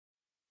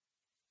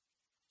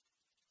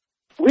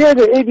We as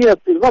the ADF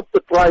is not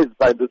surprised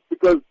by this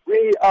because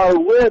we are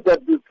aware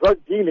that this drug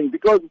dealing,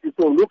 because it is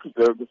so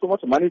lucrative, there's so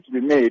much money to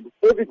be made,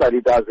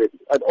 everybody does it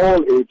at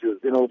all ages,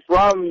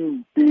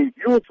 from the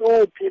youth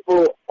to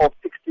people of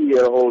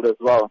 60-year-old as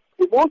well.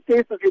 In most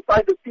cases, you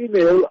find a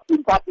female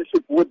in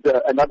partnership with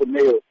another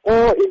male.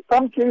 Or in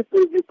some cases,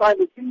 you find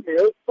a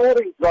female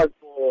storing drugs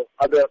for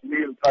other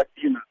male drug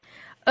dealers.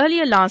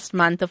 Earlier last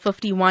month, a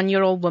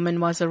 51-year-old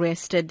woman was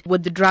arrested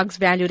with the drugs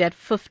valued at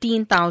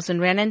 15,000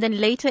 rand, and then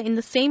later in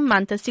the same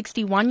month, a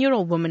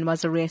 61-year-old woman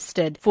was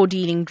arrested for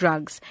dealing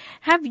drugs.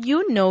 Have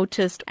you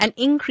noticed an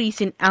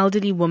increase in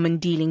elderly women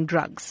dealing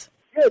drugs?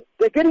 Yes,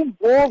 they get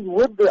involved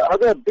with the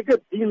other bigger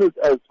dealers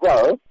as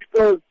well,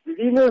 because the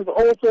dealers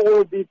also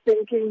will be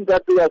thinking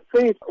that they are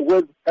safe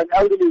with an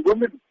elderly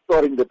woman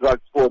storing the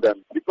drugs for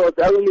them, because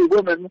elderly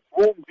women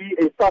won't be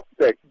a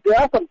suspect. There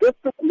are some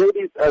desperate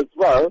ladies as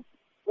well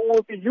who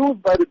will be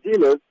used by the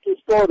dealers to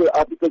store the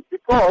articles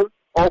because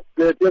of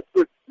their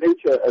desperate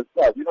nature as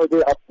well.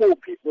 They are poor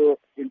people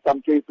in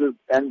some cases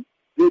and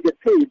they get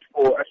paid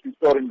for actually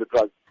storing the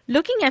drugs.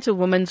 Looking at a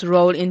woman's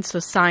role in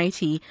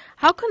society,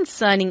 how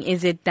concerning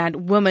is it that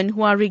women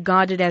who are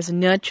regarded as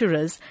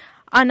nurturers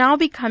are now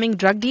becoming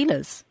drug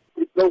dealers?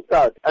 It's so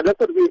sad, and that's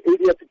what we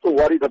ADF are so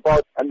worried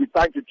about, and we're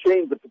trying to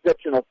change the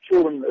perception of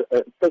children,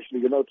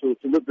 especially, to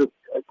live this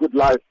good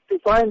life. To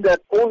find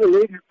that all the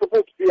ladies are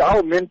supposed to be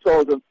our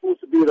mentors and supposed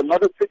to be the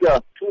mother figure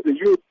to the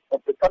youth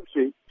of the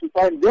country, to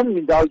find them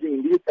indulging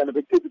in these kind of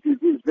activities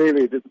is very,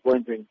 very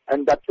disappointing.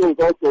 And that shows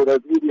also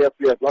that ADF,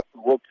 we have lots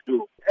of work to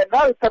do. And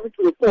now it's coming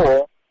to the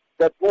fore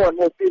that more and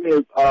more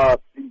females are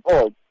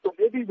involved. So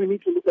maybe we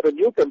need to look at a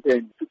new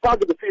campaign to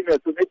target the females,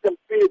 to make them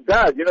feel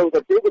bad,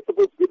 that they were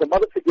supposed to be the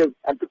mother figures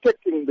and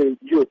protecting the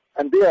youth.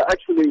 And they are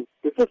actually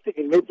assisting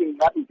in making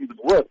matters even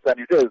worse than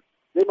it is.